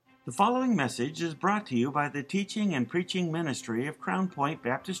The following message is brought to you by the teaching and preaching ministry of Crown Point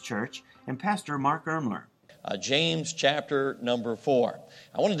Baptist Church and Pastor Mark Ermler. James chapter number 4.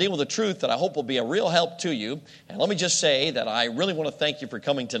 I want to deal with a truth that I hope will be a real help to you. And let me just say that I really want to thank you for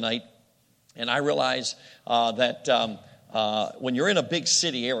coming tonight. And I realize that when you're in a big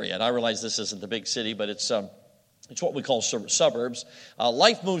city area, and I realize this isn't the big city, but it's what we call suburbs.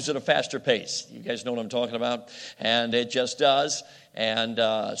 Life moves at a faster pace. You guys know what I'm talking about? And it just does. And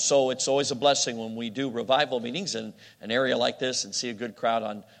so it's always a blessing when we do revival meetings in an area like this and see a good crowd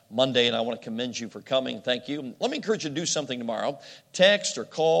on Monday. And I want to commend you for coming. Thank you. Let me encourage you to do something tomorrow. Text or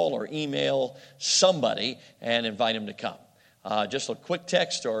call or email somebody and invite them to come. Just a quick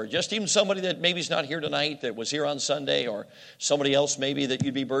text, or just even somebody that maybe is not here tonight that was here on Sunday, or somebody else maybe that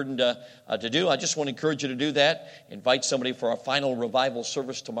you'd be burdened to do. I just want to encourage you to do that. Invite somebody for our final revival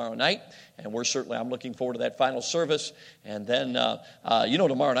service tomorrow night, and I'm looking forward to that final service. And then,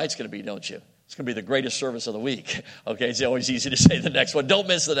 tomorrow night's going to be, don't you? It's going to be the greatest service of the week. Okay, it's always easy to say the next one. Don't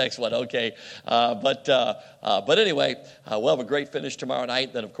miss the next one, okay? But anyway, we'll have a great finish tomorrow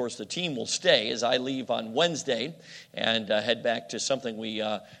night. Then, of course, the team will stay as I leave on Wednesday and head back to something we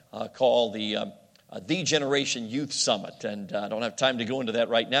call the Generation Youth Summit. And I don't have time to go into that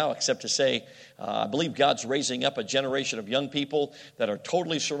right now, except to say I believe God's raising up a generation of young people that are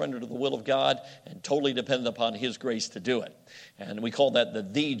totally surrendered to the will of God and totally dependent upon His grace to do it. And we call that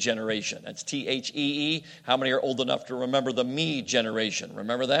the generation. That's T-H-E-E. How many are old enough to remember the me generation?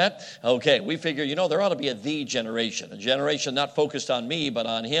 Remember that? Okay, we figure, there ought to be a generation. A generation not focused on me, but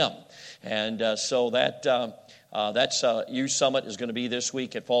on Him. And so that's Youth Summit is going to be this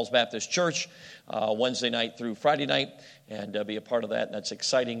week at Falls Baptist Church, Wednesday night through Friday night, and be a part of that. And that's an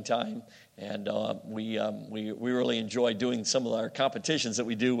exciting time. And we really enjoy doing some of our competitions that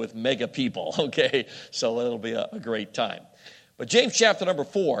we do with mega people, okay? So it'll be a great time. But James chapter number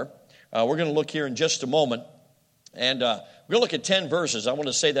 4, we're going to look here in just a moment. And we're going to look at 10 verses. I want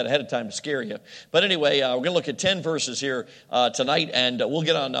to say that ahead of time to scare you. But anyway, we're going to look at 10 verses here tonight, and we'll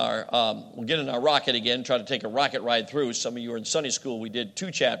get in our rocket again, try to take a rocket ride through. Some of you are in Sunday school. We did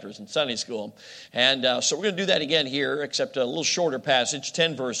 2 chapters in Sunday school. And so we're going to do that again here, except a little shorter passage,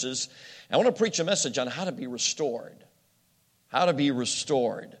 10 verses. I want to preach a message on how to be restored. How to be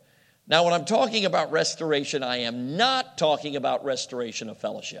restored. Now, when I'm talking about restoration, I am not talking about restoration of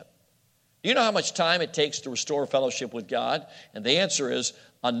fellowship. Do you know how much time it takes to restore fellowship with God? And the answer is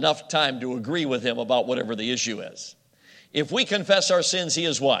enough time to agree with Him about whatever the issue is. If we confess our sins, He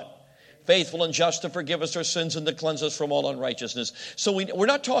is what? Faithful and just to forgive us our sins and to cleanse us from all unrighteousness. So we're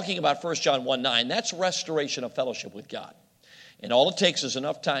not talking about 1 John 1:9. That's restoration of fellowship with God. And all it takes is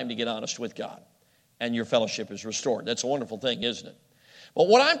enough time to get honest with God. And your fellowship is restored. That's a wonderful thing, isn't it? But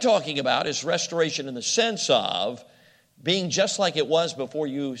what I'm talking about is restoration in the sense of being just like it was before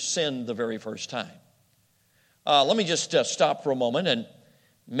you sinned the very first time. Let me just stop for a moment and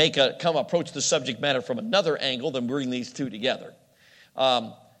approach the subject matter from another angle, then bring these two together.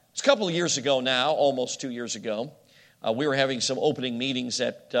 It's a couple of years ago now, almost 2 years ago, we were having some opening meetings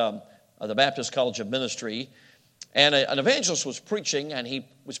at the Baptist College of Ministry, and an evangelist was preaching, and he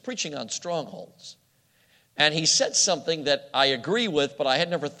was preaching on strongholds. And he said something that I agree with, but I had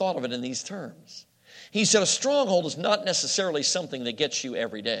never thought of it in these terms. He said a stronghold is not necessarily something that gets you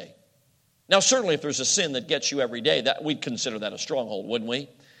every day. Now, certainly if there's a sin that gets you every day, that we'd consider that a stronghold, wouldn't we?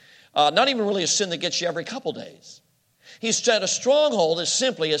 Not even really a sin that gets you every couple days. He said a stronghold is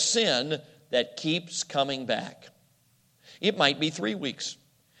simply a sin that keeps coming back. It might be 3 weeks.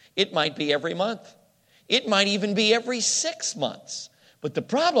 It might be every month. It might even be every 6 months. But the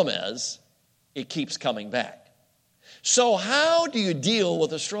problem is, it keeps coming back. So how do you deal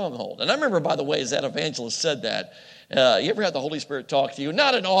with a stronghold? And I remember, by the way, as that evangelist said that, you ever had the Holy Spirit talk to you?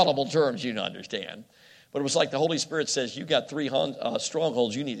 Not in audible terms, you understand. But it was like the Holy Spirit says, you got 3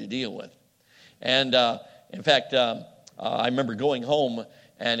 strongholds you need to deal with. And in fact, I remember going home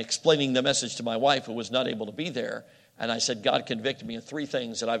and explaining the message to my wife, who was not able to be there. And I said, God convicted me of 3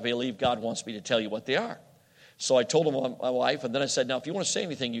 things that I believe God wants me to tell you what they are. So I told my wife, and then I said, now, if you want to say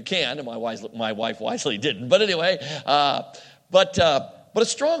anything, you can. And my wife wisely didn't. But anyway, but a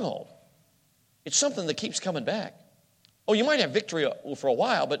stronghold. It's something that keeps coming back. Oh, you might have victory for a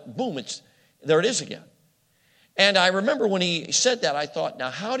while, but boom, there it is again. And I remember when he said that, I thought, now,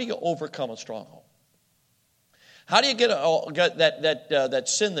 how do you overcome a stronghold? How do you get that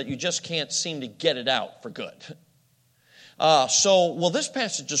sin that you just can't seem to get it out for good? This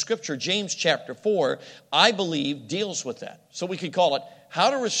passage of Scripture, James chapter 4, I believe deals with that. So we could call it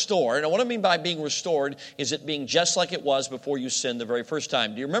how to restore. And what I mean by being restored is it being just like it was before you sinned the very first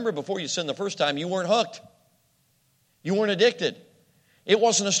time. Do you remember before you sinned the first time, you weren't hooked? You weren't addicted. It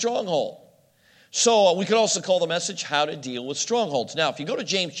wasn't a stronghold. So we could also call the message, How to Deal with Strongholds. Now, if you go to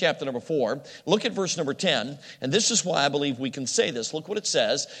James chapter number 4, look at verse number 10, and this is why I believe we can say this. Look what it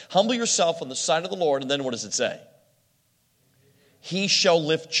says. Humble yourself on the sight of the Lord, and then what does it say? He shall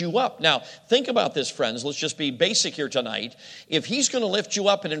lift you up. Now, think about this, friends. Let's just be basic here tonight. If he's going to lift you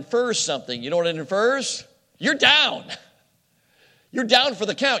up, it infers something. You know what it infers? You're down. You're down for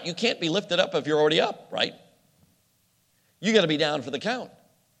the count. You can't be lifted up if you're already up, right? You got to be down for the count.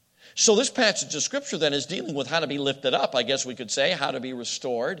 So this passage of Scripture then is dealing with how to be lifted up, I guess we could say, how to be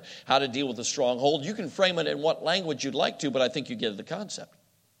restored, how to deal with the stronghold. You can frame it in what language you'd like to, but I think you get the concept.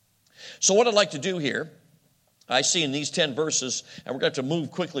 So what I'd like to do here, I see in these 10 verses, and we're going to have to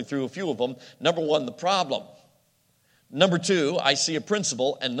move quickly through a few of them. Number 1, the problem. Number 2, I see a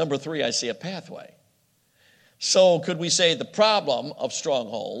principle. And number 3, I see a pathway. So could we say the problem of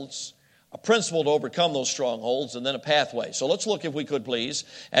strongholds, a principle to overcome those strongholds, and then a pathway. So let's look, if we could please,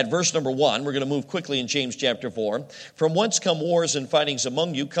 at verse number 1. We're going to move quickly in James chapter 4. From whence come wars and fightings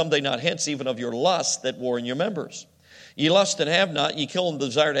among you? Come they not hence even of your lust that war in your members? Ye lust and have not, ye kill and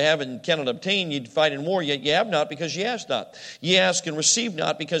desire to have and cannot obtain, ye fight in war, yet ye have not because ye ask not. Ye ask and receive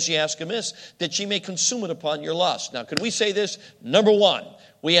not because ye ask amiss, that ye may consume it upon your lust. Now, could we say this? Number 1,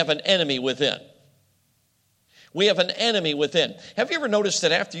 we have an enemy within. We have an enemy within. Have you ever noticed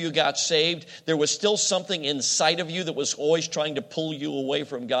that after you got saved, there was still something inside of you that was always trying to pull you away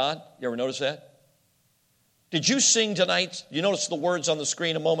from God? You ever notice that? Did you sing tonight? You notice the words on the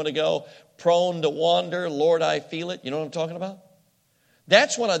screen a moment ago? Prone to wander, Lord, I feel it. You know what I'm talking about?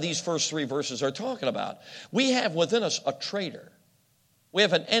 That's what these first 3 verses are talking about. We have within us a traitor. We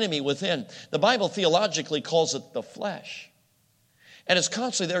have an enemy within. The Bible theologically calls it the flesh. And it's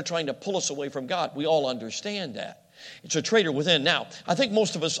constantly there trying to pull us away from God. We all understand that. It's a traitor within. Now, I think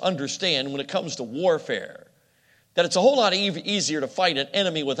most of us understand when it comes to warfare that it's a whole lot easier to fight an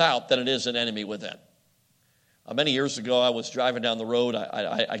enemy without than it is an enemy within. Many years ago, I was driving down the road.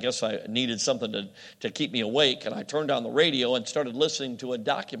 I guess I needed something to keep me awake, and I turned on the radio and started listening to a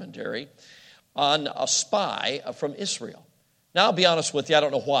documentary on a spy from Israel. Now, I'll be honest with you, I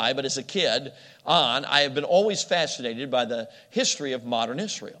don't know why, but as a kid I have been always fascinated by the history of modern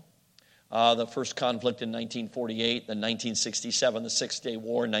Israel. The first conflict in 1948, then 1967, the Six-Day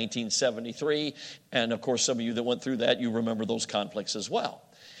War in 1973, and of course, some of you that went through that, you remember those conflicts as well.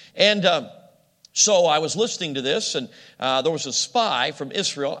 And so I was listening to this, and there was a spy from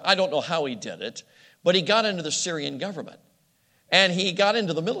Israel. I don't know how he did it, but he got into the Syrian government. And he got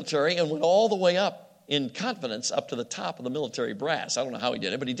into the military and went all the way up in confidence up to the top of the military brass. I don't know how he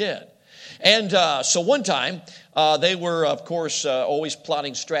did it, but he did. And so one time, they were, of course, always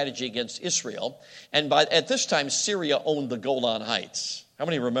plotting strategy against Israel. And at this time, Syria owned the Golan Heights. How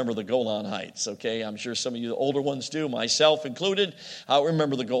many remember the Golan Heights? Okay, I'm sure some of you the older ones do, myself included.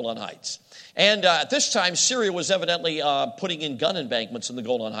 Remember the Golan Heights. And at this time, Syria was evidently putting in gun embankments in the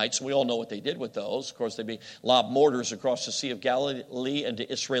Golan Heights. We all know what they did with those. Of course, they lobbed mortars across the Sea of Galilee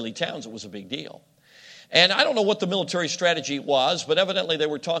into Israeli towns. It was a big deal. And I don't know what the military strategy was, but evidently they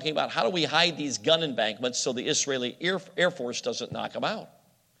were talking about how do we hide these gun embankments so the Israeli Air Force doesn't knock them out.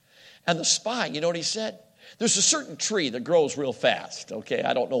 And the spy, you know what he said? There's a certain tree that grows real fast, okay?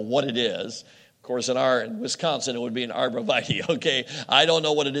 I don't know what it is. Of course, in Wisconsin, it would be an arborvitae, okay? I don't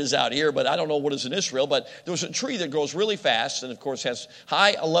know what it is out here, but I don't know what it is in Israel. But there's a tree that grows really fast and, of course, has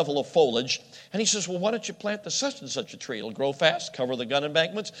high a level of foliage. And he says, well, why don't you plant such and such a tree? It'll grow fast, cover the gun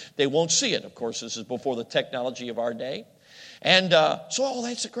embankments. They won't see it. Of course, this is before the technology of our day. And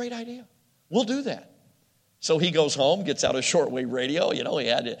that's a great idea. We'll do that. So he goes home, gets out a shortwave radio. You know, he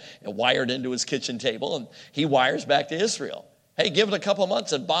had it wired into his kitchen table, and he wires back to Israel. Hey, give it a couple of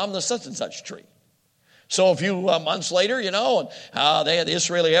months and bomb the such and such tree. So a few months later, the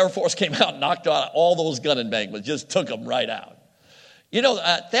Israeli Air Force came out and knocked out all those gun embankments, just took them right out. You know,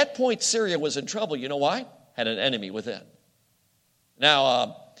 at that point, Syria was in trouble. You know why? Had an enemy within.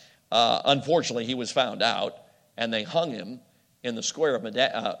 Now, unfortunately, he was found out, and they hung him in the square of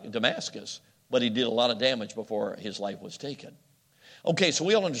Damascus, but he did a lot of damage before his life was taken. Okay, so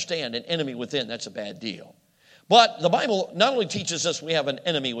we all understand an enemy within, that's a bad deal. But the Bible not only teaches us we have an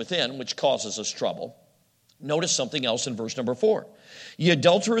enemy within, which causes us trouble. Notice something else in verse number 4. Ye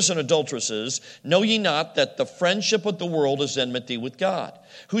adulterers and adulteresses, know ye not that the friendship with the world is enmity with God?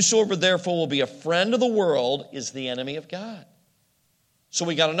 Whosoever therefore will be a friend of the world is the enemy of God. So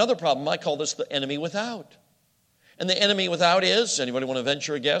we got another problem. I call this the enemy without. And the enemy without is, anybody want to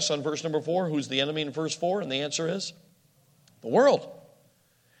venture a guess on verse number 4? Who's the enemy in verse 4? And the answer is the world.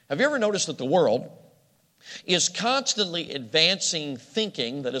 Have you ever noticed that the world is constantly advancing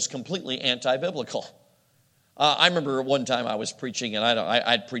thinking that is completely anti-biblical? I remember one time I was preaching, and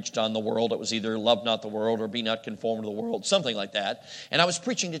I'd preached on the world. It was either love not the world or be not conformed to the world, something like that. And I was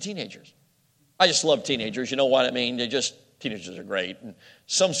preaching to teenagers. I just love teenagers. You know what I mean? Teenagers are great. And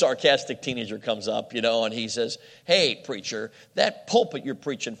some sarcastic teenager comes up, and he says, "Hey, preacher, that pulpit you're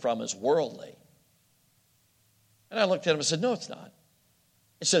preaching from is worldly." And I looked at him and said, "No, it's not."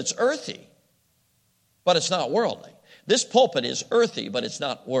 I said, "It's earthy, but it's not worldly. This pulpit is earthy, but it's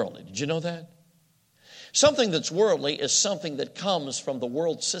not worldly." Did you know that? Something that's worldly is something that comes from the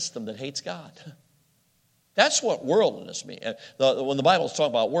world system that hates God. That's what worldliness means. When the Bible's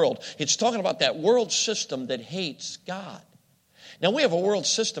talking about world, it's talking about that world system that hates God. Now, we have a world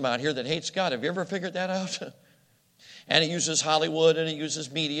system out here that hates God. Have you ever figured that out? And it uses Hollywood, and it uses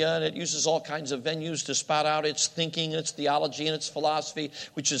media, and it uses all kinds of venues to spout out its thinking, its theology, and its philosophy,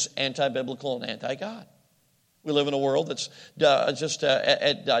 which is anti-biblical and anti-God. We live in a world that's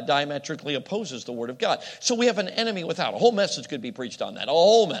diametrically opposes the Word of God. So we have an enemy without. A whole message could be preached on that, a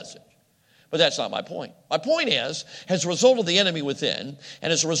whole message. But that's not my point. My point is, as a result of the enemy within,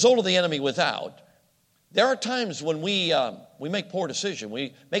 and as a result of the enemy without, there are times when we make poor decisions,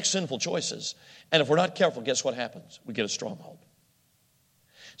 we make sinful choices, and if we're not careful, guess what happens? We get a stronghold.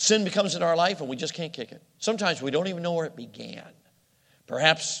 Sin becomes in our life, and we just can't kick it. Sometimes we don't even know where it began.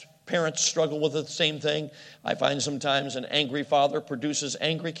 Perhaps parents struggle with the same thing. I find sometimes an angry father produces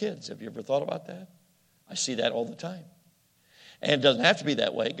angry kids. Have you ever thought about that? I see that all the time. And it doesn't have to be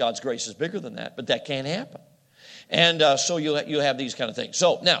that way. God's grace is bigger than that, but that can happen. And so you have these kind of things.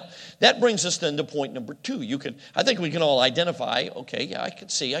 So now, that brings us then to point number 2. I think we can all identify, okay, yeah, I can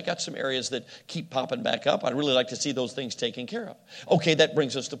see, I got some areas that keep popping back up. I'd really like to see those things taken care of. Okay, that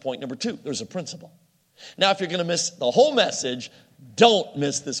brings us to point number 2. There's a principle. Now, if you're going to miss the whole message, don't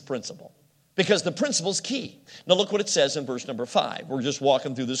miss this principle, because the principle's key. Now, look what it says in verse number 5. We're just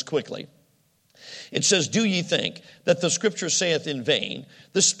walking through this quickly. It says, "Do ye think that the Scripture saith in vain,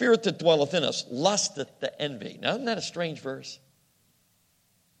 the Spirit that dwelleth in us lusteth to envy?" Now, isn't that a strange verse?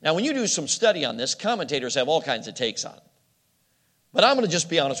 Now, when you do some study on this, commentators have all kinds of takes on it. But I'm going to just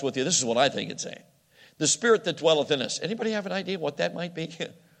be honest with you. This is what I think it's saying. The Spirit that dwelleth in us. Anybody have an idea what that might be?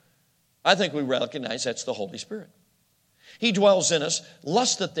 I think we recognize that's the Holy Spirit. He dwells in us.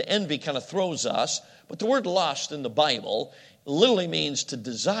 Lusteth to envy kind of throws us. But the word lust in the Bible literally means to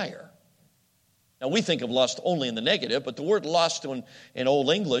desire. Now, we think of lust only in the negative, but the word lust in Old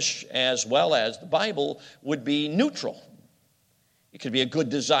English as well as the Bible would be neutral. It could be a good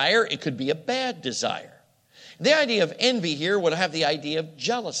desire. It could be a bad desire. The idea of envy here would have the idea of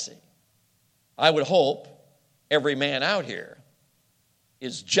jealousy. I would hope every man out here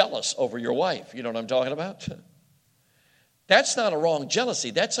is jealous over your wife. You know what I'm talking about? That's not a wrong jealousy.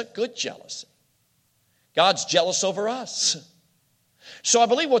 That's a good jealousy. God's jealous over us. So I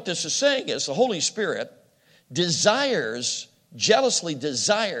believe what this is saying is the Holy Spirit jealously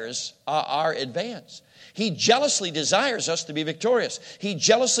desires our advance. He jealously desires us to be victorious. He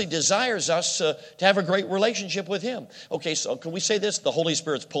jealously desires us to have a great relationship with Him. Okay, so can we say this? The Holy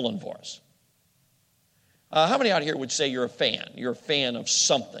Spirit's pulling for us. How many out here would say you're a fan? You're a fan of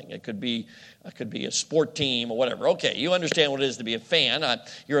something. It could be a sport team or whatever. Okay, you understand what it is to be a fan.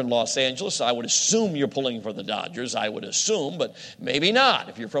 You're in Los Angeles. I would assume you're pulling for the Dodgers. I would assume, but maybe not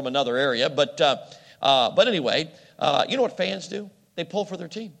if you're from another area. But anyway, you know what fans do? They pull for their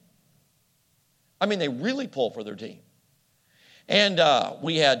team. I mean, they really pull for their team. And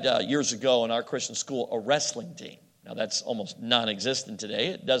we had, years ago in our Christian school, a wrestling team. Now, that's almost non-existent today.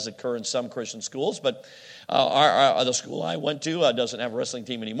 It does occur in some Christian schools, but the school I went to doesn't have a wrestling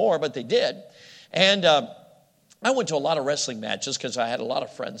team anymore, but they did. And I went to a lot of wrestling matches because I had a lot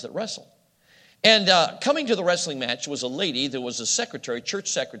of friends that wrestled. And coming to the wrestling match was a lady that was a secretary, church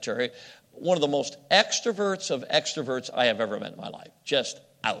secretary, one of the most extroverts of extroverts I have ever met in my life, just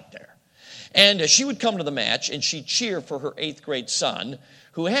out there. And she would come to the match, and she'd cheer for her 8th grade son,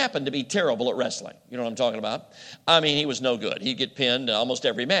 who happened to be terrible at wrestling. You know what I'm talking about? I mean, he was no good. He'd get pinned almost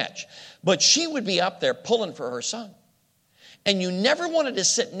every match. But she would be up there pulling for her son. And you never wanted to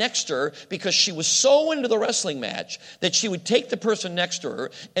sit next to her because she was so into the wrestling match that she would take the person next to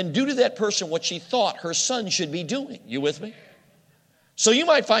her and do to that person what she thought her son should be doing. You with me? So you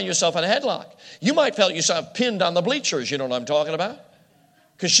might find yourself in a headlock. You might feel yourself pinned on the bleachers. You know what I'm talking about?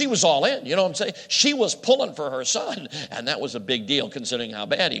 Because she was all in, you know what I'm saying? She was pulling for her son, and that was a big deal considering how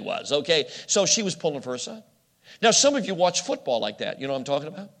bad he was, okay? So she was pulling for her son. Now, some of you watch football like that. You know what I'm talking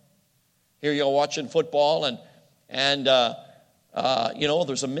about? Here you're watching football, and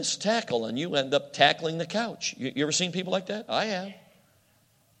there's a missed tackle, and you end up tackling the couch. You ever seen people like that? I have.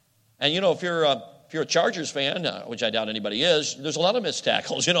 And, if you're If you're a Chargers fan, which I doubt anybody is, there's a lot of missed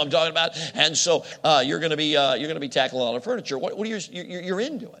tackles. You know what I'm talking about? And so you're going to be tackling a lot of furniture. What are you're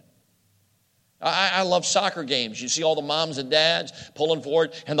into it? I love soccer games. You see all the moms and dads pulling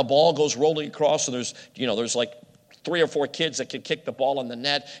forward, and the ball goes rolling across, and there's like 3 or 4 kids that can kick the ball in the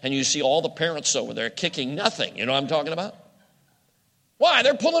net, and you see all the parents over there kicking nothing. You know what I'm talking about? Why?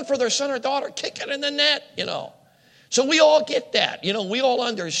 They're pulling for their son or daughter, kick it in the net, So we all get that. We all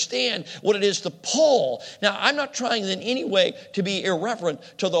understand what it is to pull. Now, I'm not trying in any way to be irreverent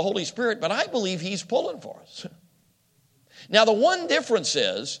to the Holy Spirit, but I believe he's pulling for us. Now, the one difference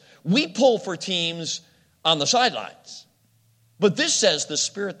is we pull for teams on the sidelines. But this says the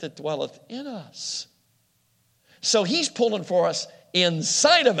Spirit that dwelleth in us. So he's pulling for us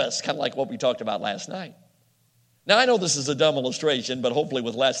inside of us, kind of like what we talked about last night. Now, I know this is a dumb illustration, but hopefully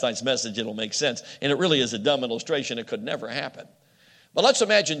with last night's message it'll make sense. And it really is a dumb illustration. It could never happen. But let's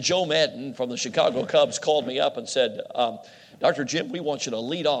imagine Joe Madden from the Chicago Cubs called me up and said, Dr. Jim, we want you to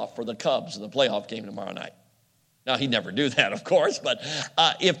lead off for the Cubs in the playoff game tomorrow night. Now, he'd never do that, of course, but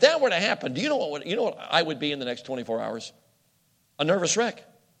if that were to happen, do you know what I would be in the next 24 hours? A nervous wreck.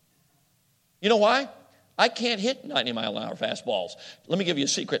 You know why? I can't hit 90-mile-an-hour fastballs. Let me give you a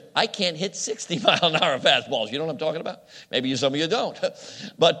secret. I can't hit 60-mile-an-hour fastballs. You know what I'm talking about? Maybe some of you don't.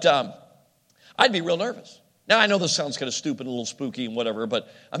 But I'd be real nervous. Now, I know this sounds kind of stupid, a little spooky and whatever,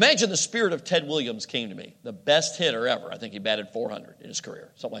 but imagine the spirit of Ted Williams came to me, the best hitter ever. I think he batted 400 in his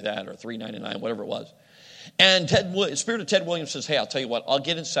career, something like that, or 399, whatever it was. And the spirit of Ted Williams says, hey, I'll tell you what, I'll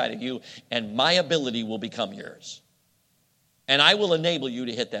get inside of you, and my ability will become yours. And I will enable you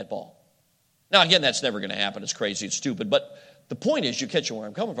to hit that ball. Now, again, that's never going to happen. It's crazy. It's stupid. But the point is, you catch where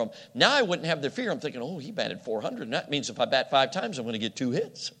I'm coming from. Now I wouldn't have the fear. I'm thinking, oh, he batted 400. And that means if I bat 5 times, I'm going to get 2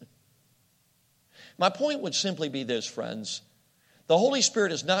 hits. My point would simply be this, friends. The Holy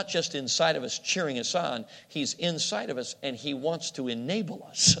Spirit is not just inside of us cheering us on. He's inside of us, and he wants to enable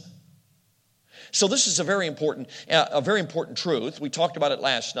us. So this is a very important truth. We talked about it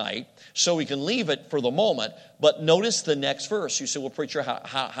last night, so we can leave it for the moment. But notice the next verse. You say, well, preacher,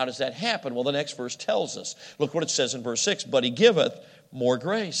 how does that happen? Well, the next verse tells us. Look what it says in verse 6. But he giveth more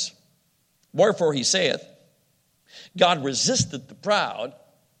grace. Wherefore he saith, God resisteth the proud,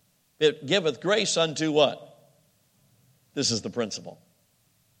 it giveth grace unto what? This is the principle.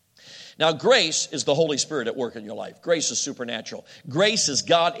 Now, grace is the Holy Spirit at work in your life. Grace is supernatural. Grace is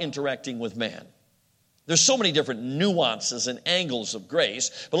God interacting with man. There's so many different nuances and angles of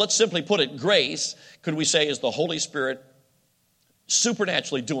grace, but let's simply put it, grace, could we say, is the Holy Spirit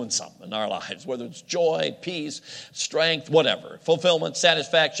supernaturally doing something in our lives, whether it's joy, peace, strength, whatever, fulfillment,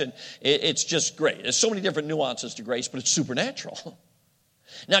 satisfaction. It's just great. There's so many different nuances to grace, but it's supernatural.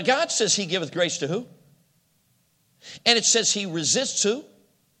 Now, God says he giveth grace to who? And it says he resists who?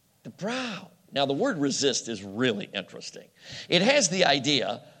 The proud. Now, the word resist is really interesting. It has the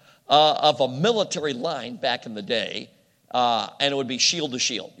idea of a military line back in the day, and it would be shield to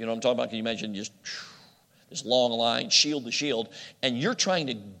shield. You know what I'm talking about? Can you imagine just this long line, shield to shield, and you're trying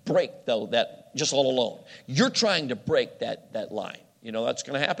to break, though, that just all alone. You're trying to break that line. You know that's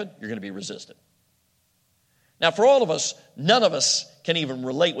going to happen? You're going to be resisted. Now, for all of us, none of us can even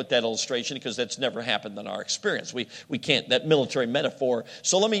relate with that illustration because that's never happened in our experience. We can't, that military metaphor.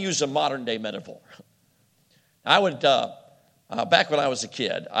 So let me use a modern-day metaphor. I would, back when I was a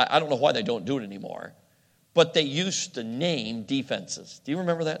kid, I don't know why they don't do it anymore, but they used to name defenses. Do you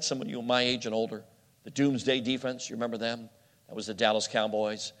remember that? Some of you my age and older. The Doomsday Defense, you remember them? That was the Dallas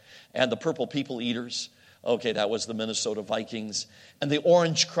Cowboys. And the Purple People Eaters. Okay, that was the Minnesota Vikings. And the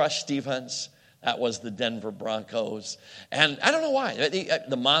Orange Crush Defense. That was the Denver Broncos. And I don't know why.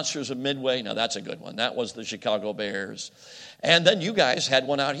 The Monsters of Midway, now that's a good one. That was the Chicago Bears. And then you guys had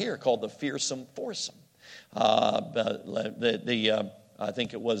one out here called the Fearsome Foursome. I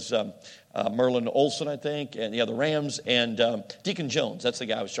think it was Merlin Olsen, I think, and the Rams, and Deacon Jones, that's the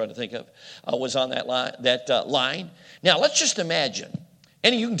guy I was trying to think of, was on that line. Now, let's just imagine,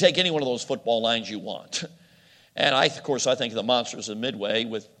 and you can take any one of those football lines you want. And of course, I think of the Monsters of Midway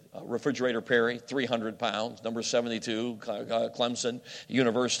with Refrigerator Perry, 300 pounds, number 72, Clemson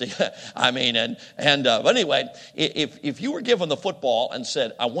University. I mean, but anyway, if you were given the football and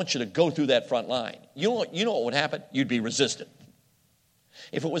said, I want you to go through that front line, you know what would happen? You'd be resisted.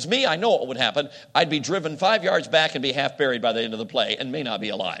 If it was me, I know what would happen. I'd be driven 5 yards back and be half buried by the end of the play and may not be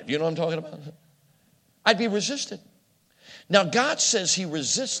alive. You know what I'm talking about? I'd be resisted. Now, God says he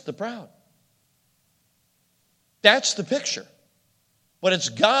resists the proud. That's the picture. But it's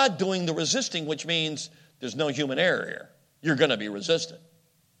God doing the resisting, which means there's no human error here. You're going to be resisted.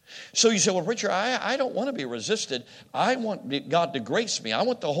 So you say, well, preacher, I don't want to be resisted. I want God to grace me. I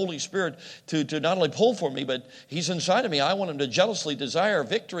want the Holy Spirit to not only pull for me, but He's inside of me. I want Him to jealously desire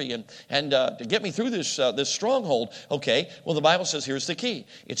victory and to get me through this stronghold. Okay, well, the Bible says here's the key.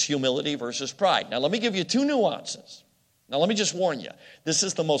 It's humility versus pride. Now, let me give you two nuances. Now, let me just warn you. This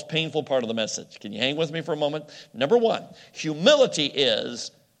is the most painful part of the message. Can you hang with me for a moment? Number one, humility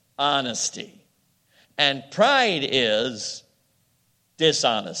is honesty. And pride is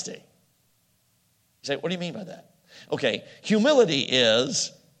dishonesty. You say, what do you mean by that? Okay, humility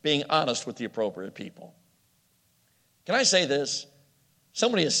is being honest with the appropriate people. Can I say this?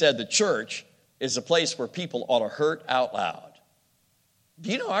 Somebody has said the church is a place where people ought to hurt out loud.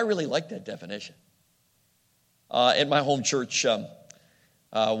 Do you know, I really like that definition. In my home church,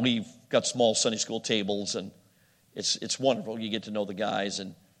 we've got small Sunday school tables, and it's wonderful. You get to know the guys.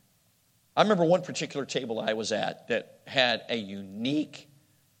 And I remember one particular table I was at that had a unique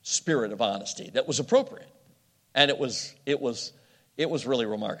spirit of honesty that was appropriate, and it was really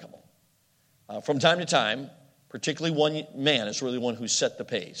remarkable. From time to time, particularly one man is really the one who set the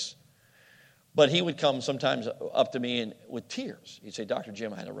pace. But he would come sometimes up to me with tears. He'd say, Dr.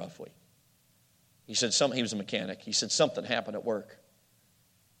 Jim, I had a rough week. He said he was a mechanic. He said something happened at work.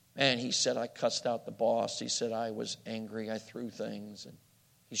 And he said, I cussed out the boss. He said, I was angry. I threw things. And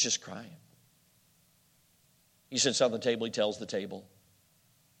he's just crying. He sits on the table. He tells the table.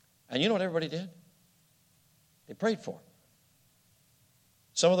 And you know what everybody did? They prayed for him.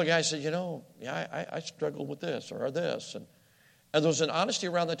 Some of the guys said, I struggled with this or this. And there was an honesty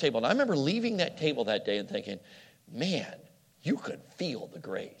around the table. And I remember leaving that table that day and thinking, man, you could feel the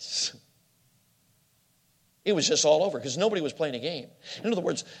grace. It was just all over because nobody was playing a game. In other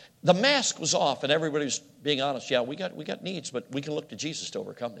words, the mask was off and everybody was being honest. Yeah, we got needs, but we can look to Jesus to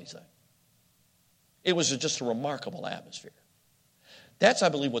overcome these things. It was just a remarkable atmosphere. That's, I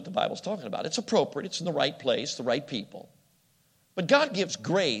believe, what the Bible's talking about. It's appropriate. It's in the right place, the right people. But God gives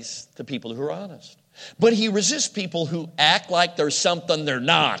grace to people who are honest. But He resists people who act like they're something they're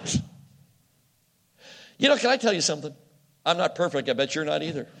not. Can I tell you something? I'm not perfect. I bet you're not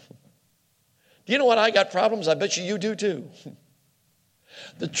either. Do you know what? I got problems. I bet you do too.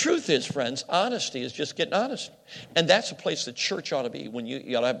 The truth is, friends, honesty is just getting honest. And that's a place the church ought to be. When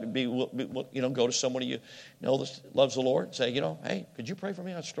you ought to be, go to somebody you know that loves the Lord and say, hey, could you pray for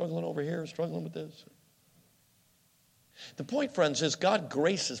me? I'm struggling over here, struggling with this. The point, friends, is God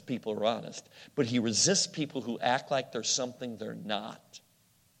graces people who are honest, but He resists people who act like they're something they're not.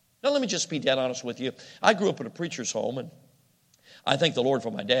 Now, let me just be dead honest with you. I grew up in a preacher's home, and I thank the Lord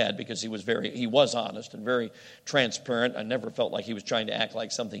for my dad because he was honest and very transparent. I never felt like he was trying to act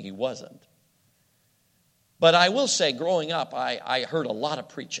like something he wasn't. But I will say, growing up, I heard a lot of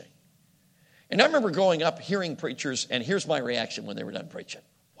preaching. And I remember growing up hearing preachers, and here's my reaction when they were done preaching.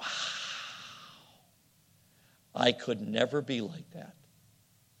 Wow. I could never be like that.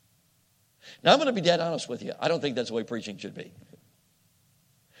 Now, I'm going to be dead honest with you. I don't think that's the way preaching should be.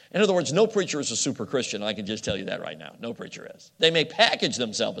 In other words, no preacher is a super Christian. I can just tell you that right now. No preacher is. They may package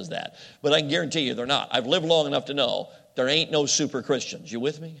themselves as that, but I can guarantee you they're not. I've lived long enough to know there ain't no super Christians. You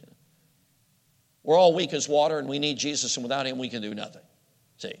with me? We're all weak as water, and we need Jesus, and without Him we can do nothing.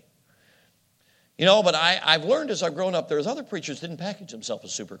 See? But I've learned as I've grown up, there's other preachers that didn't package themselves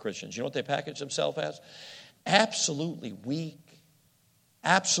as super Christians. You know what they package themselves as? Absolutely weak,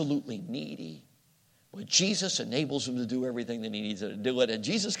 absolutely needy. But Jesus enables them to do everything that He needs to do it, and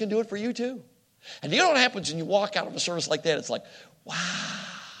Jesus can do it for you too. And you know what happens when you walk out of a service like that? It's like, wow,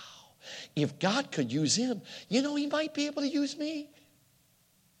 if God could use him, He might be able to use me.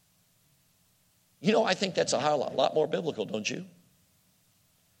 I think that's a lot more biblical, don't you?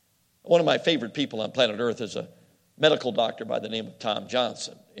 One of my favorite people on planet Earth is a medical doctor by the name of Tom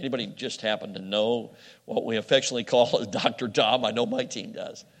Johnson. Anybody just happen to know what we affectionately call Dr. Tom? I know my team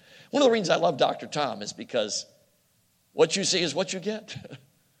does. One of the reasons I love Dr. Tom is because what you see is what you get.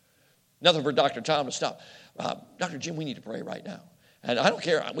 Nothing for Dr. Tom to stop. Dr. Jim, we need to pray right now. And I don't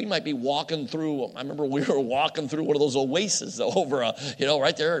care. We might be walking through. I remember we were walking through one of those oases over,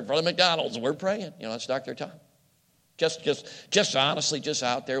 right there in front of McDonald's. And we're praying. That's Dr. Tom. Just honestly, just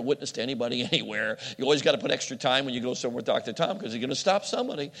out there, witness to anybody, anywhere. You always got to put extra time when you go somewhere with Dr. Tom because you're going to stop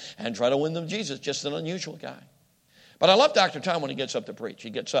somebody and try to win them to Jesus. Just an unusual guy. But I love Dr. Tom when he gets up to preach. He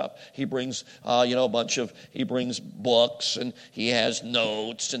gets up. He brings, he brings books, and he has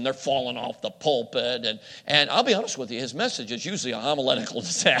notes, and they're falling off the pulpit. And I'll be honest with you, his message is usually a homiletical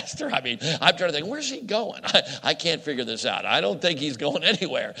disaster. I'm trying to think, where's he going? I can't figure this out. I don't think he's going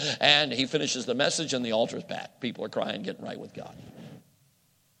anywhere. And he finishes the message, and the altar's packed. People are crying, getting right with God.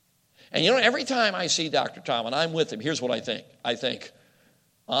 And every time I see Dr. Tom, and I'm with him, here's what I think. I think,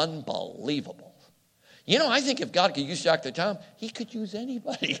 Unbelievable. You know, I think if God could use Dr. Tom, he could use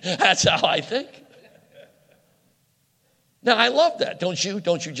anybody. That's how I think. Now, I love that, don't you?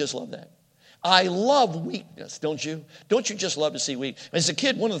 Don't you just love that? I love weakness, don't you? Don't you just love to see weak? As a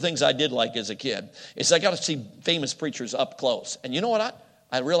kid, one of the things I did like as a kid is I got to see famous preachers up close. And you know what?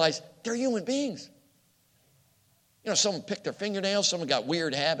 I realized they're human beings. You know, some pick their fingernails, some got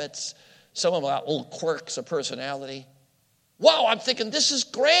weird habits, some of them got little quirks of personality. Wow, I'm thinking, this is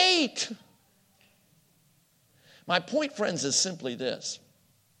great. My point, friends, is simply this.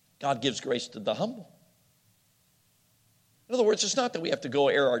 God gives grace to the humble. In other words, it's not that we have to go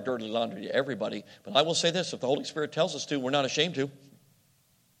air our dirty laundry to everybody, but I will say this, if the Holy Spirit tells us to, we're not ashamed to.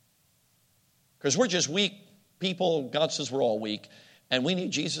 Because we're just weak people. God says we're all weak, and we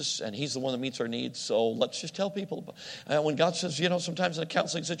need Jesus, and he's the one that meets our needs, so let's just tell people. When God says, you know, sometimes in a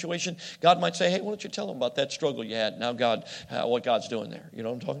counseling situation, God might say, hey, why don't you tell them about that struggle you had, now God, what God's doing there. You know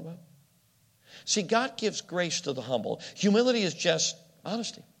what I'm talking about? See, God gives grace to the humble. Humility is just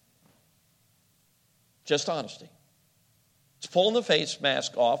honesty. Just honesty. It's pulling the face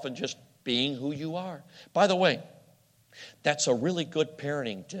mask off and just being who you are. By the way, that's a really good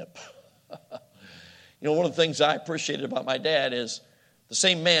parenting tip. You know, one of the things I appreciated about my dad is the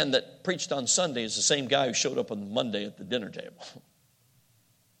same man that preached on Sunday is the same guy who showed up on Monday at the dinner table.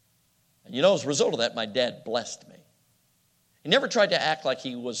 And you know, as a result of that, my dad blessed me. He never tried to act like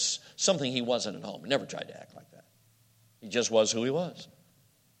he was something he wasn't at home. He never tried to act like that. He just was who he was.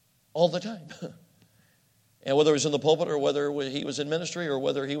 All the time. And whether he was in the pulpit or whether he was in ministry or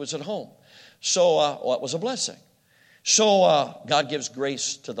whether he was at home. So it was a blessing. So God gives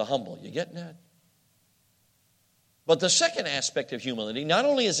grace to the humble. You getting that? But the second aspect of humility, not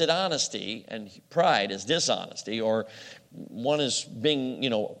only is it honesty and pride is dishonesty, or one is being, you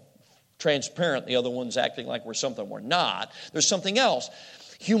know, transparent, the other one's acting like we're something we're not. There's something else.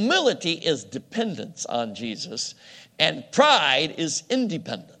 Humility is dependence on Jesus, and pride is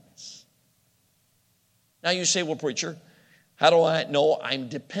independence. Now you say, well, preacher, how do I know I'm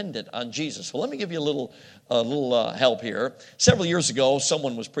dependent on Jesus? Well, let me give you a little help here. Several years ago,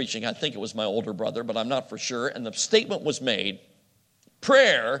 someone was preaching, I think it was my older brother, but I'm not for sure, and the statement was made,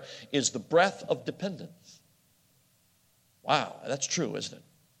 prayer is the breath of dependence. Wow, that's true, isn't it?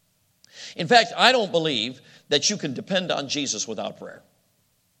 In fact, I don't believe that you can depend on Jesus without prayer.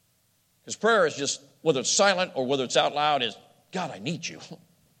 Because prayer is just, whether it's silent or whether it's out loud, is, God, I need you.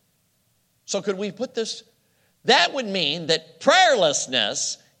 So could we put this? That would mean that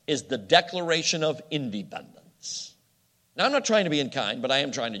prayerlessness is the declaration of independence. Now, I'm not trying to be unkind, but I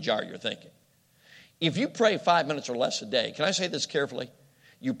am trying to jar your thinking. If you pray 5 minutes or less a day, can I say this carefully?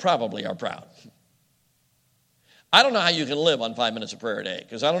 You probably are proud. I don't know how you can live on 5 minutes of prayer a day,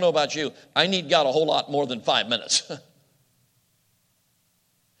 because I don't know about you. I need God a whole lot more than 5 minutes.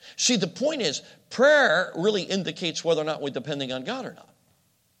 See, the point is, prayer really indicates whether or not we're depending on God or not.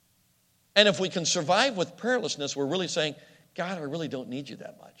 And if we can survive with prayerlessness, we're really saying, God, I really don't need you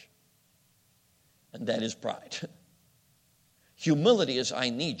that much. And that is pride. Humility is, I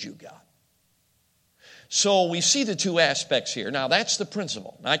need you, God. So we see the two aspects here. Now, that's the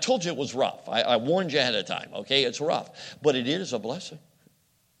principle. Now, I told you it was rough. I warned you ahead of time, okay? It's rough. But it is a blessing.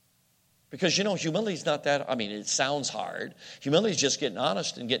 Because, you know, humility is not that, it sounds hard. Humility is just getting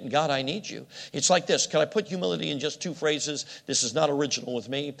honest and getting, God, I need you. It's like this. Can I put humility in just two phrases? This is not original with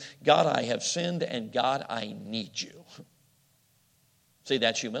me. God, I have sinned, and God, I need you. See,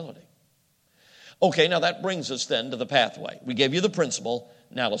 that's humility. Okay, now that brings us then to the pathway. We gave you the principle.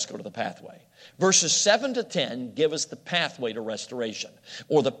 Now let's go to the pathway. Verses 7 to 10 give us the pathway to restoration,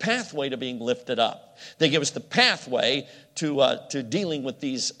 or the pathway to being lifted up. They give us the pathway to dealing with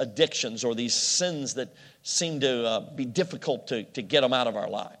these addictions or these sins that seem to be difficult to get them out of our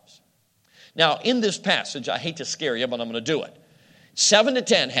lives. Now, in this passage, I hate to scare you, but I'm going to do it. 7 to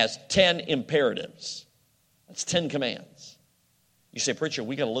 10 has 10 imperatives. That's 10 commands. You say, preacher,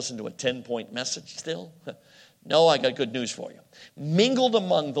 we got to listen to a 10-point message still? No, I got good news for you. Mingled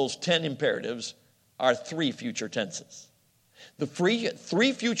among those 10 imperatives are 3 future tenses. The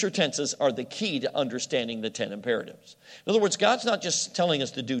three future tenses are the key to understanding the 10 imperatives. In other words, God's not just telling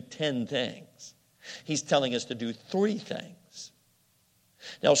us to do 10 things. He's telling us to do 3 things.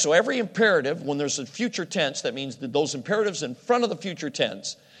 Now, so every imperative, when there's a future tense, that means that those imperatives in front of the future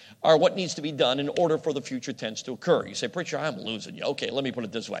tense are what needs to be done in order for the future tense to occur. You say, preacher, I'm losing you. Okay, let me put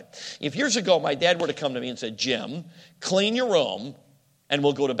it this way. If years ago my dad were to come to me and say, Jim, clean your room and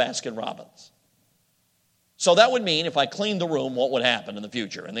we'll go to Baskin-Robbins. So that would mean if I cleaned the room, what would happen in the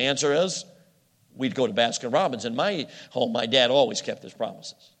future? And the answer is, we'd go to Baskin-Robbins. In my home, my dad always kept his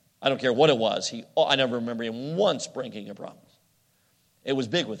promises. I don't care what it was. I never remember him once breaking a promise. It was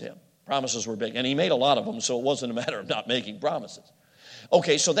big with him. Promises were big. And he made a lot of them, so it wasn't a matter of not making promises.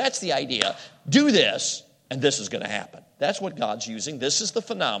 Okay, so that's the idea. Do this, and this is going to happen. That's what God's using. This is the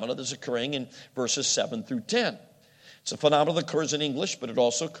phenomena that's occurring in verses 7 through 10. It's a phenomenon that occurs in English, but it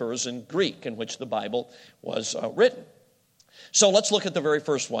also occurs in Greek, in which the Bible was written. So let's look at the very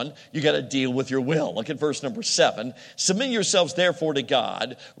first one. You got to deal with your will. Look at verse number 7. Submit yourselves therefore to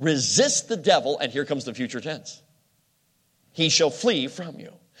God. Resist the devil, and here comes the future tense. He shall flee from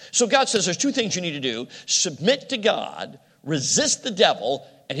you. So God says there's two things you need to do. Submit to God, resist the devil,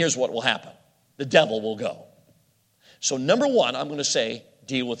 and here's what will happen. The devil will go. So number one, I'm going to say,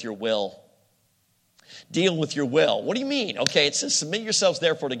 deal with your will. Deal with your will. What do you mean? Okay, it says submit yourselves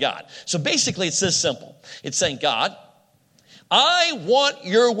therefore to God. So basically it's this simple. It's saying, God, I want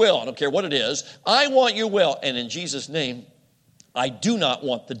your will. I don't care what it is. I want your will. And in Jesus' name, I do not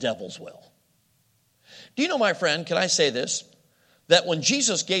want the devil's will. Do you know, my friend, can I say this? That when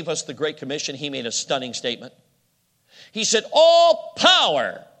Jesus gave us the Great Commission, he made a stunning statement. He said, all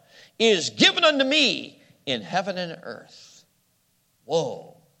power is given unto me in heaven and earth.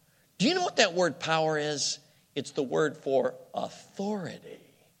 Whoa. Do you know what that word power is? It's the word for authority.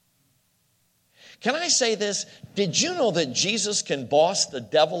 Can I say this? Did you know that Jesus can boss the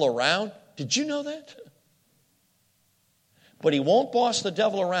devil around? Did you know that? But he won't boss the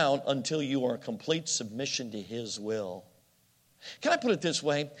devil around until you are in complete submission to his will. Can I put it this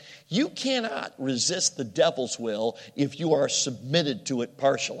way? You cannot resist the devil's will if you are submitted to it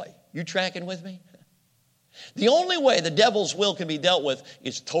partially. You tracking with me? The only way the devil's will can be dealt with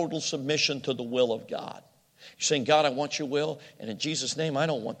is total submission to the will of God. You're saying, God, I want your will, and in Jesus' name, I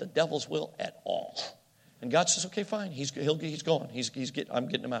don't want the devil's will at all. And God says, okay, fine. He's gone. I'm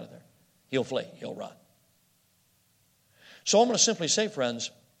getting him out of there. He'll flee. He'll run. So I'm going to simply say,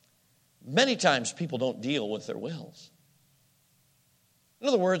 friends, many times people don't deal with their wills. In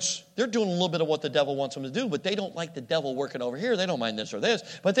other words, they're doing a little bit of what the devil wants them to do, but they don't like the devil working over here. They don't mind this or this,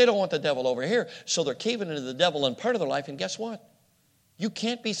 but they don't want the devil over here. So they're caving into the devil in part of their life, and guess what? You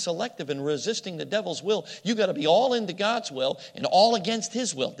can't be selective in resisting the devil's will. You got to be all into God's will and all against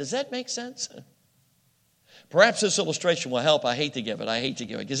his will. Does that make sense? Perhaps this illustration will help. I hate to give it,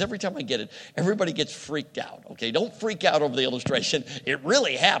 because every time I get it, everybody gets freaked out. Okay, don't freak out over the illustration. It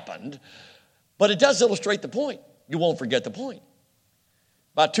really happened, but it does illustrate the point. You won't forget the point.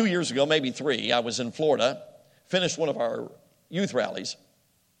 About 2 years ago, maybe 3, I was in Florida, finished one of our youth rallies,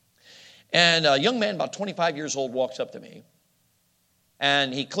 and a young man about 25 years old walks up to me,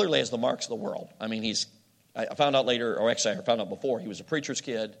 and he clearly has the marks of the world. I mean, I found out later, or actually I found out before, he was a preacher's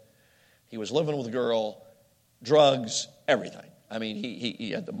kid. He was living with a girl, drugs, everything. I mean,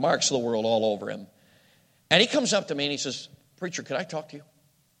 he had the marks of the world all over him. And he comes up to me and he says, preacher, could I talk to you?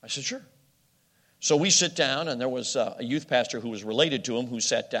 I said, sure. So we sit down, and there was a youth pastor who was related to him who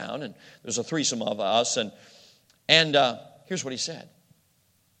sat down, and there's a threesome of us. And here's what he said.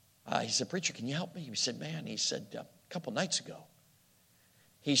 He said, preacher, can you help me? He said, man, a couple nights ago,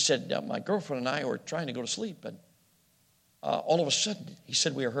 he said, my girlfriend and I were trying to go to sleep, and all of a sudden, he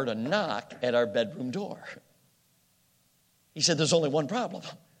said, we heard a knock at our bedroom door. He said, there's only one problem.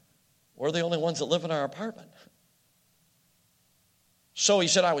 We're the only ones that live in our apartment. So he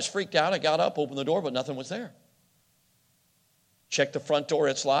said, I was freaked out. I got up, opened the door, but nothing was there. Checked the front door,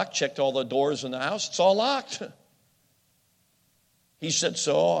 it's locked. Checked all the doors in the house, it's all locked. He said,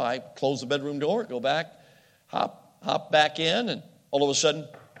 so I closed the bedroom door, go back, hop back in, and all of a sudden,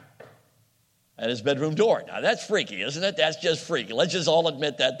 at his bedroom door. Now, that's freaky, isn't it? That's just freaky. Let's just all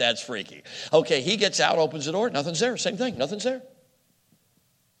admit that that's freaky. Okay, he gets out, opens the door, nothing's there. Same thing, nothing's there.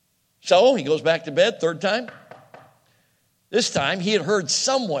 So he goes back to bed, third time. This time, he had heard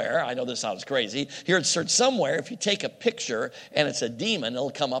somewhere, I know this sounds crazy, he had heard somewhere, if you take a picture and it's a demon,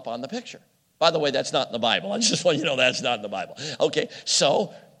 it'll come up on the picture. By the way, that's not in the Bible. I just want you to know that's not in the Bible. Okay,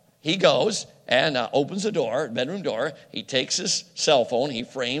 so he goes and opens the door, bedroom door. He takes his cell phone, he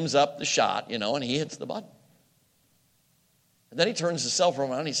frames up the shot, and he hits the button. And then he turns the cell phone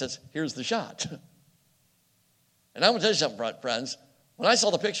around and he says, here's the shot. And I'm going to tell you something, friends. When I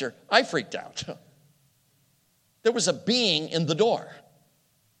saw the picture, I freaked out. There was a being in the door.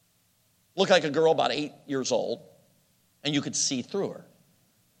 Looked like a girl about 8 years old, and you could see through her.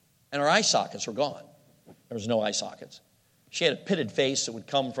 And her eye sockets were gone. There was no eye sockets. She had a pitted face that would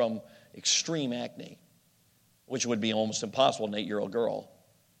come from extreme acne, which would be almost impossible in an 8-year-old girl.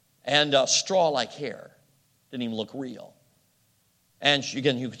 And straw-like hair. Didn't even look real. And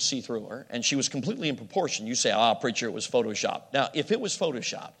again, you could see through her. And she was completely in proportion. You say, preacher, it was Photoshopped. Now, if it was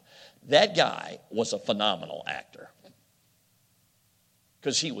Photoshopped, that guy was a phenomenal actor.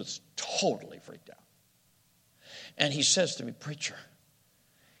 Because he was totally freaked out. And he says to me, preacher,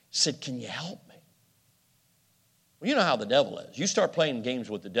 said, can you help me? Well, you know how the devil is. You start playing games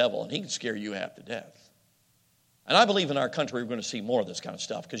with the devil, and he can scare you half to death. And I believe in our country we're going to see more of this kind of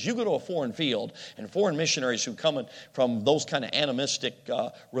stuff, because you go to a foreign field, and foreign missionaries who come from those kind of animistic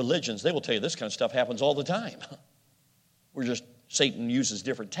religions, they will tell you this kind of stuff happens all the time. Satan uses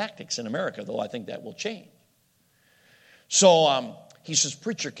different tactics in America, though I think that will change. So he says,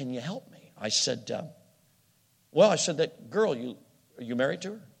 preacher, can you help me? I said, that girl, are you married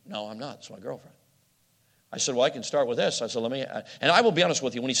to her? No, I'm not. It's my girlfriend. I said, well, I can start with this. I said, and I will be honest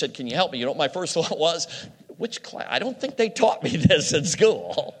with you, when he said, can you help me? You know what my first thought was? Which class? I don't think they taught me this in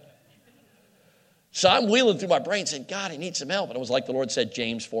school. So I'm wheeling through my brain saying, God, I need some help. And it was like the Lord said,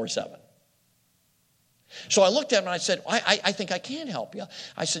 James 4:7. So I looked at him and I said, I think I can help you.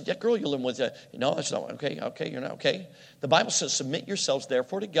 I said, that girl you're living with, no, that's not, okay, you're not, okay. The Bible says, submit yourselves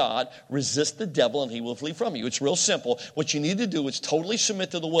therefore to God, resist the devil, and he will flee from you. It's real simple. What you need to do is totally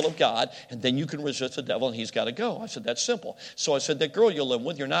submit to the will of God, and then you can resist the devil, and he's got to go. I said, that's simple. So I said, that girl you're living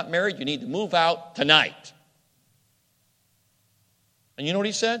with, you're not married, you need to move out tonight. And you know what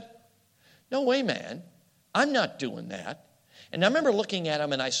he said? No way, man. I'm not doing that. And I remember looking at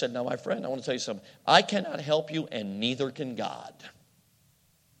him and I said, now, my friend, I want to tell you something. I cannot help you and neither can God.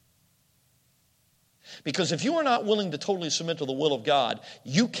 Because if you are not willing to totally submit to the will of God,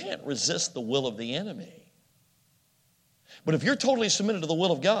 you can't resist the will of the enemy. But if you're totally submitted to the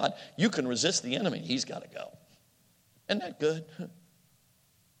will of God, you can resist the enemy. He's got to go. Isn't that good?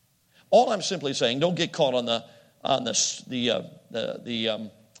 All I'm simply saying, don't get caught on the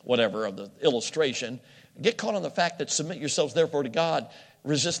whatever of the illustration. Get caught on the fact that submit yourselves therefore to God,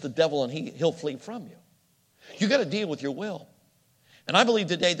 resist the devil, and he'll flee from you. You got to deal with your will. And I believe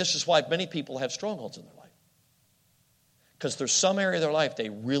today this is why many people have strongholds in their life. Because there's some area of their life they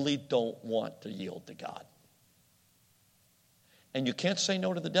really don't want to yield to God. And you can't say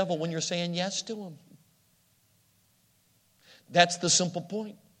no to the devil when you're saying yes to him. That's the simple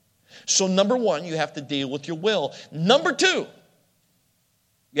point. So number one, you have to deal with your will. Number two,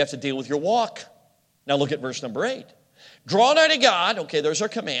 you have to deal with your walk. Now look at verse number 8. Draw nigh to God. Okay, there's our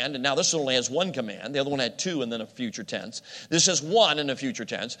command. And now this only has one command. The other one had two and then a future tense. This has one in a future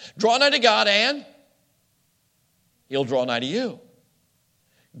tense. Draw nigh to God and he'll draw nigh to you.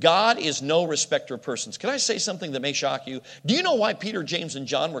 God is no respecter of persons. Can I say something that may shock you? Do you know why Peter, James, and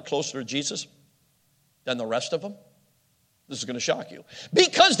John were closer to Jesus than the rest of them? This is going to shock you.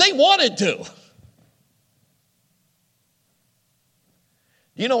 Because they wanted to.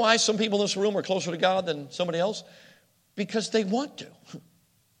 Do you know why some people in this room are closer to God than somebody else? Because they want to.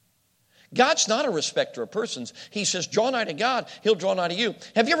 God's not a respecter of persons. He says, draw nigh to God, he'll draw nigh to you.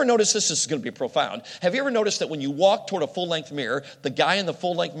 Have you ever noticed this? This is going to be profound. Have you ever noticed that when you walk toward a full-length mirror, the guy in the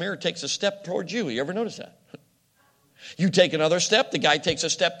full-length mirror takes a step towards you? You ever notice that? You take another step, the guy takes a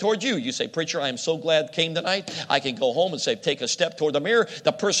step toward you. You say, preacher, I am so glad you came tonight. I can go home and say, take a step toward the mirror.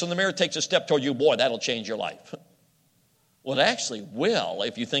 The person in the mirror takes a step toward you. Boy, that'll change your life. Well, it actually will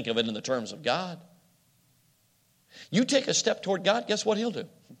if you think of it in the terms of God. You take a step toward God, guess what he'll do?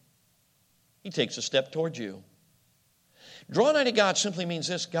 He takes a step toward you. Draw nigh to God simply means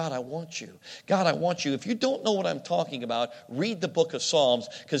this: God, I want you. God, I want you. If you don't know what I'm talking about, read the book of Psalms,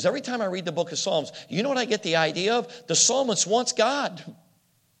 because every time I read the book of Psalms, you know what I get the idea of? The psalmist wants God.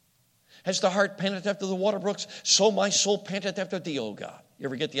 As the heart panteth after the water brooks, so my soul panteth after thee, O God. You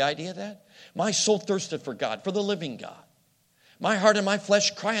ever get the idea of that? My soul thirsteth for God, for the living God. My heart and my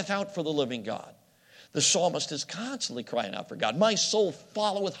flesh crieth out for the living God. The psalmist is constantly crying out for God. My soul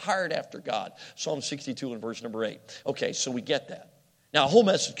followeth hard after God. Psalm 62 and verse number 8. Okay, so we get that. Now, a whole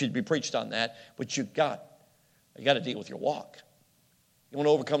message could be preached on that, but you got to deal with your walk. You want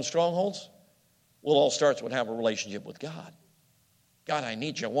to overcome strongholds? Well, it all starts with having a relationship with God. God, I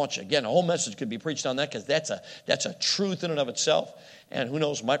need you. I want you. Again, a whole message could be preached on that, because that's a truth in and of itself. And who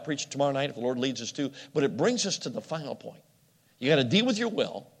knows, might preach it tomorrow night if the Lord leads us to. But it brings us to the final point. You got to deal with your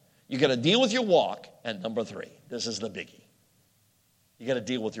will. You got to deal with your walk. And number 3, this is the biggie. You got to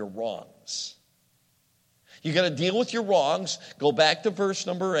deal with your wrongs. You got to deal with your wrongs. Go back to verse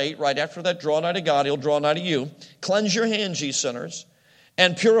number 8. Right after that, draw nigh to God, he'll draw nigh to you. Cleanse your hands, ye sinners,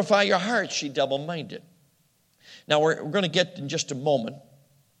 and purify your hearts, ye double-minded. Now, we're going to get in just a moment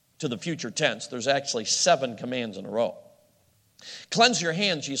to the future tense. There's actually 7 commands in a row. Cleanse your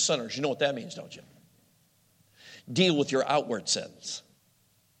hands, ye sinners. You know what that means, don't you? Deal with your outward sins.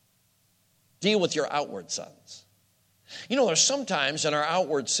 Deal with your outward sins. You know, there's sometimes in our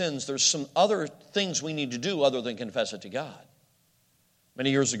outward sins, there's some other things we need to do other than confess it to God.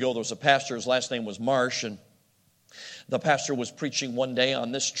 Many years ago, there was a pastor, his last name was Marsh, and the pastor was preaching one day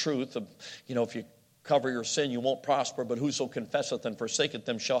on this truth of, if you cover your sin, you won't prosper, but whoso confesseth and forsaketh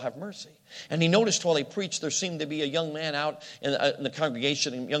them shall have mercy. And he noticed while he preached, there seemed to be a young man out in the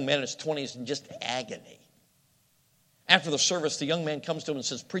congregation, a young man in his 20s in just agony. After the service, the young man comes to him and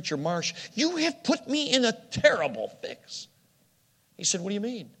says, Preacher Marsh, you have put me in a terrible fix. He said, what do you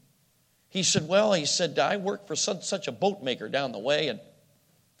mean? He said, well, I work for such a boat maker down the way, and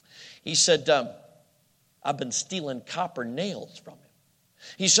he said, I've been stealing copper nails from him.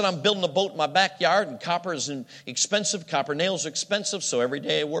 He said, I'm building a boat in my backyard, and copper is expensive. Copper nails are expensive, so every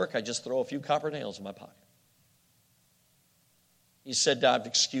day at work, I just throw a few copper nails in my pocket. He said, I've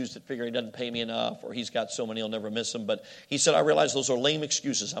excused it, figuring he doesn't pay me enough, or he's got so many, he'll never miss them. But he said, I realize those are lame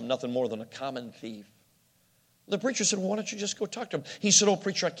excuses. I'm nothing more than a common thief. The preacher said, well, why don't you just go talk to him? He said, oh,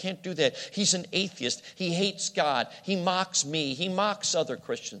 preacher, I can't do that. He's an atheist. He hates God. He mocks me. He mocks other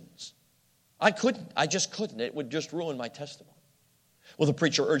Christians. I just couldn't. It would just ruin my testimony. Well, the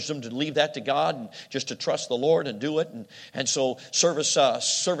preacher urged him to leave that to God and just to trust the Lord and do it. And so service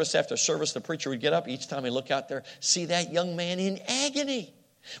after service, the preacher would get up. Each time he look out there, see that young man in agony.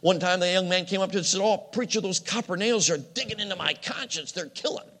 One time the young man came up to him and said, oh, preacher, those copper nails are digging into my conscience. They're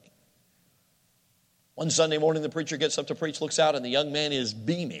killing me. One Sunday morning, the preacher gets up to preach, looks out, and the young man is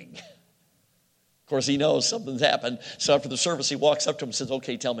beaming. Of course, he knows something's happened. So after the service, he walks up to him and says,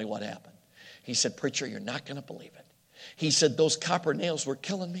 okay, tell me what happened. He said, preacher, you're not going to believe it. He said, those copper nails were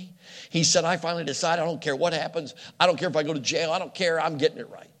killing me. He said, I finally decided I don't care what happens. I don't care if I go to jail. I don't care. I'm getting it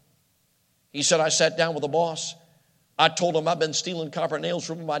right. He said, I sat down with the boss. I told him I've been stealing copper nails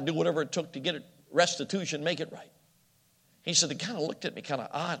from him. I'd do whatever it took to get it restitution, make it right. He said, they kind of looked at me kind of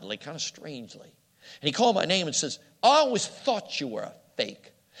oddly, kind of strangely. And he called my name and says, I always thought you were a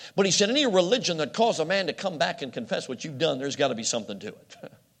fake. But he said, any religion that calls a man to come back and confess what you've done, there's got to be something to it.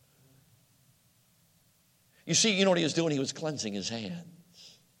 You see, you know what he was doing? He was cleansing his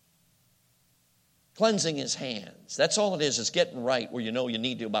hands. Cleansing his hands. That's all it is getting right where you know you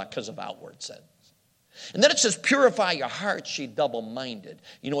need to because of outward sins. And then it says, purify your hearts, ye double-minded.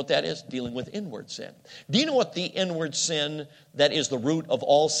 You know what that is? Dealing with inward sin. Do you know what the inward sin that is the root of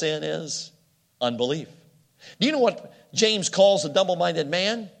all sin is? Unbelief. Do you know what James calls a double-minded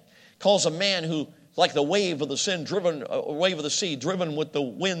man? Calls a man who, like the wave of the sea, driven with the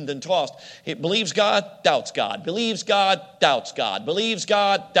wind and tossed. It believes God, doubts God. Believes God, doubts God. Believes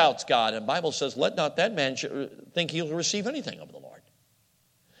God, doubts God. And the Bible says, let not that man think he'll receive anything of the Lord.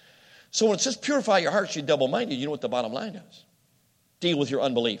 So when it says purify your hearts, you double-minded, you know what the bottom line is? Deal with your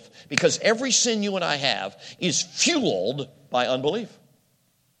unbelief. Because every sin you and I have is fueled by unbelief.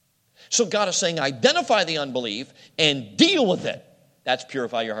 So God is saying, identify the unbelief and deal with it. That's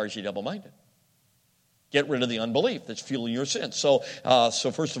purify your hearts, you double-minded. Get rid of the unbelief that's fueling your sin. So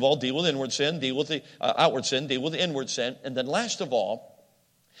first of all, deal with inward sin, deal with the outward sin, deal with the inward sin. And then last of all,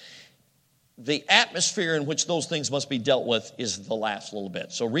 the atmosphere in which those things must be dealt with is the last little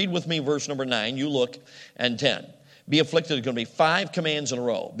bit. So read with me verse number 9, you look, and 10. Be afflicted, there's going to be 5 commands in a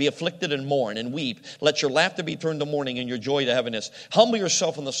row. Be afflicted and mourn and weep. Let your laughter be turned to mourning and your joy to heaviness. Humble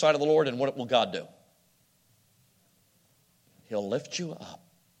yourself in the sight of the Lord, and what will God do? He'll lift you up.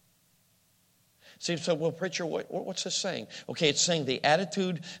 See, so, well, preacher, what's this saying? Okay, it's saying the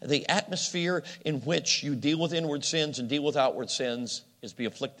attitude, the atmosphere in which you deal with inward sins and deal with outward sins is be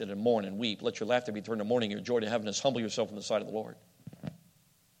afflicted and mourn and weep. Let your laughter be turned to mourning, your joy to heaviness. Humble yourself in the sight of the Lord.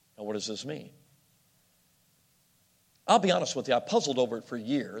 Now, what does this mean? I'll be honest with you, I puzzled over it for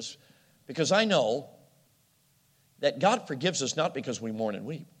years because I know that God forgives us not because we mourn and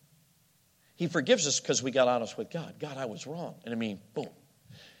weep. He forgives us because we got honest with God. God, I was wrong. And I mean, boom.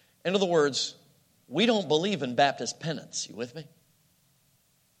 In other words, we don't believe in Baptist penance. You with me?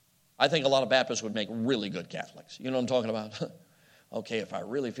 I think a lot of Baptists would make really good Catholics. You know what I'm talking about? Okay, if I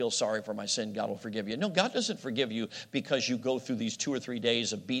really feel sorry for my sin, God will forgive you. No, God doesn't forgive you because you go through these 2 or 3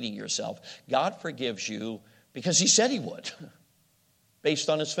 days of beating yourself. God forgives you because he said he would, based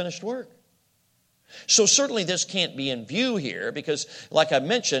on his finished work. So certainly this can't be in view here because, like I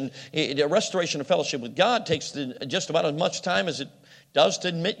mentioned, a restoration of fellowship with God takes just about as much time as it does to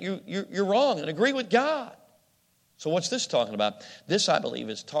admit you're wrong and agree with God. So what's this talking about? This, I believe,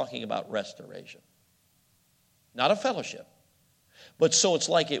 is talking about restoration. Not a fellowship. But so it's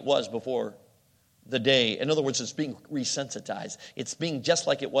like it was before the day. In other words, it's being resensitized. It's being just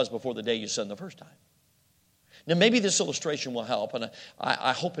like it was before the day you sinned the first time. Now, maybe this illustration will help, and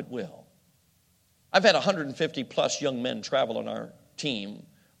I hope it will. I've had 150 plus young men travel on our team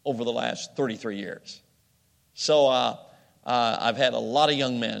over the last 33 years. So I've had a lot of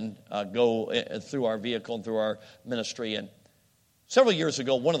young men go through our vehicle and through our ministry. And several years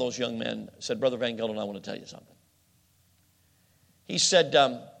ago, one of those young men said, Brother Van Gelder, I want to tell you something. He said,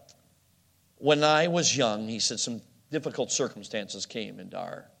 when I was young, he said, some difficult circumstances came into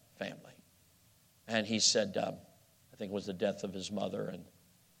our family. And he said, I think it was the death of his mother and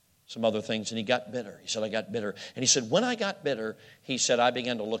some other things, and he got bitter. He said, I got bitter. And he said, when I got bitter, he said, I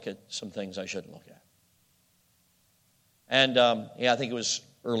began to look at some things I shouldn't look at. And I think it was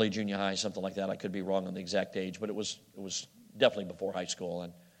early junior high, something like that. I could be wrong on the exact age, but it was definitely before high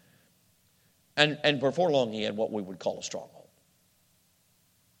school. And before long, he had what we would call a stronghold.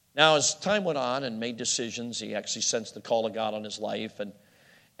 Now, as time went on and made decisions, he actually sensed the call of God on his life,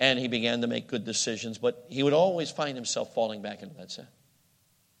 and he began to make good decisions, but he would always find himself falling back into that sin.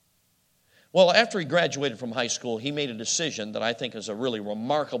 Well, after he graduated from high school, he made a decision that I think is a really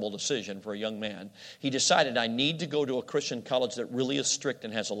remarkable decision for a young man. He decided, I need to go to a Christian college that really is strict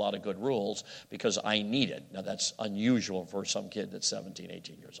and has a lot of good rules because I need it. Now, that's unusual for some kid that's 17,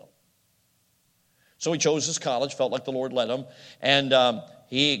 18 years old. So he chose his college, felt like the Lord led him, and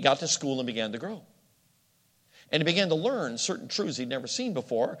he got to school and began to grow. And he began to learn certain truths he'd never seen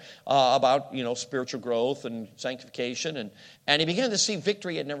before about, spiritual growth and sanctification. And he began to see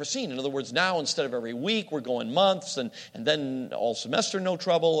victory he had never seen. In other words, now instead of every week, we're going months, and then all semester, no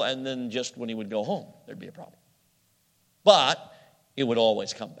trouble, and then just when he would go home, there'd be a problem. But it would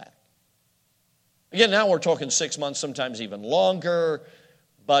always come back. Again, now we're talking 6 months, sometimes even longer,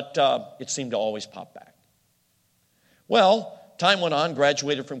 but it seemed to always pop back. Well, time went on,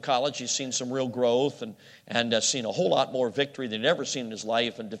 graduated from college. He's seen some real growth and seen a whole lot more victory than he'd ever seen in his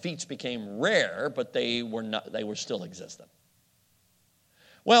life. And defeats became rare, but they were still existent.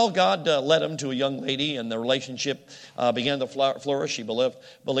 Well, God led him to a young lady, and the relationship began to flourish. He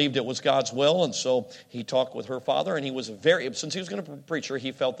believed it was God's will, and so he talked with her father. And since he was going to be a preacher,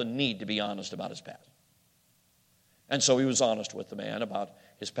 he felt the need to be honest about his past. And so he was honest with the man about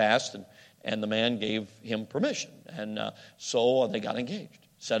his past, and the man gave him permission. And so they got engaged,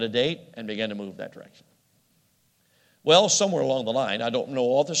 set a date, and began to move that direction. Well, somewhere along the line, I don't know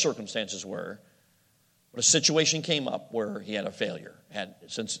all the circumstances were, but a situation came up where he had a failure. It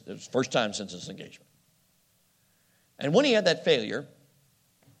was the first time since his engagement. And when he had that failure,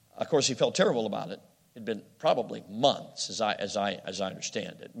 of course, he felt terrible about it. It had been probably months, as I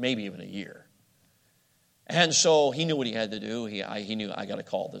understand it, maybe even a year. And so he knew what he had to do. He knew, I got to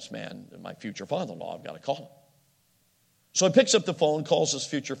call this man, my future father-in-law. I've got to call him. So he picks up the phone, calls his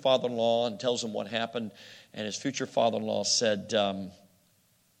future father-in-law, and tells him what happened. And his future father-in-law said, the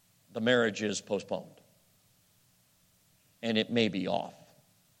marriage is postponed. And it may be off.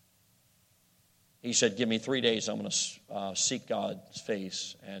 He said, give me 3 days. I'm going to seek God's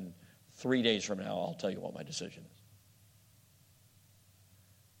face. And 3 days from now, I'll tell you what my decision is.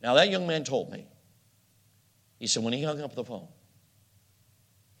 Now, that young man told me, he said, when he hung up the phone,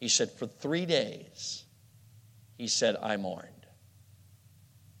 he said, for 3 days, he said, I mourned.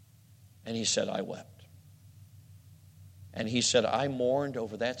 And he said, I wept. And he said, I mourned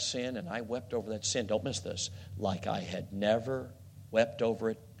over that sin, and I wept over that sin, don't miss this, like I had never wept over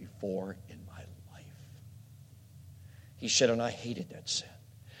it before in my life. He said, and I hated that sin.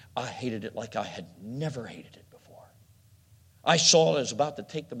 I hated it like I had never hated it before. I saw it as about to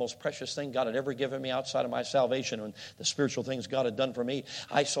take the most precious thing God had ever given me outside of my salvation and the spiritual things God had done for me.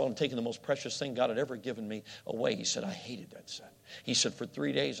 I saw him taking the most precious thing God had ever given me away. He said, I hated that sin. He said, for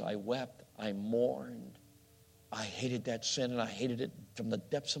 3 days I wept, I mourned. I hated that sin, and I hated it from the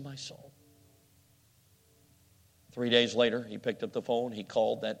depths of my soul. 3 days later, he picked up the phone. He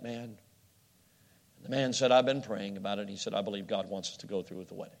called that man. And the man said, I've been praying about it. He said, I believe God wants us to go through with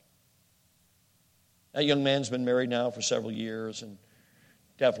the wedding. That young man's been married now for several years, and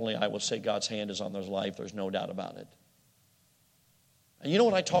definitely I will say God's hand is on their life. There's no doubt about it. And you know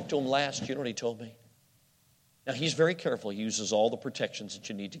when I talked to him last, you know what he told me? Now, he's very careful. He uses all the protections that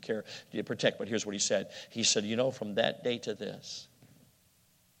you need to protect, but here's what he said. He said, from that day to this,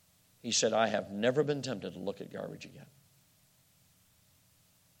 he said, I have never been tempted to look at garbage again.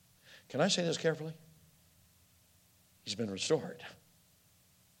 Can I say this carefully? He's been restored.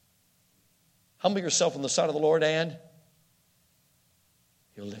 Humble yourself on the side of the Lord, and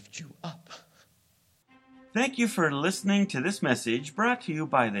He'll lift you up. Thank you for listening to this message brought to you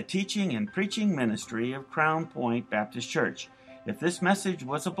by the teaching and preaching ministry of Crown Point Baptist Church. If this message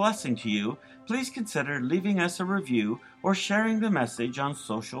was a blessing to you, please consider leaving us a review or sharing the message on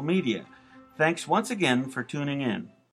social media. Thanks once again for tuning in.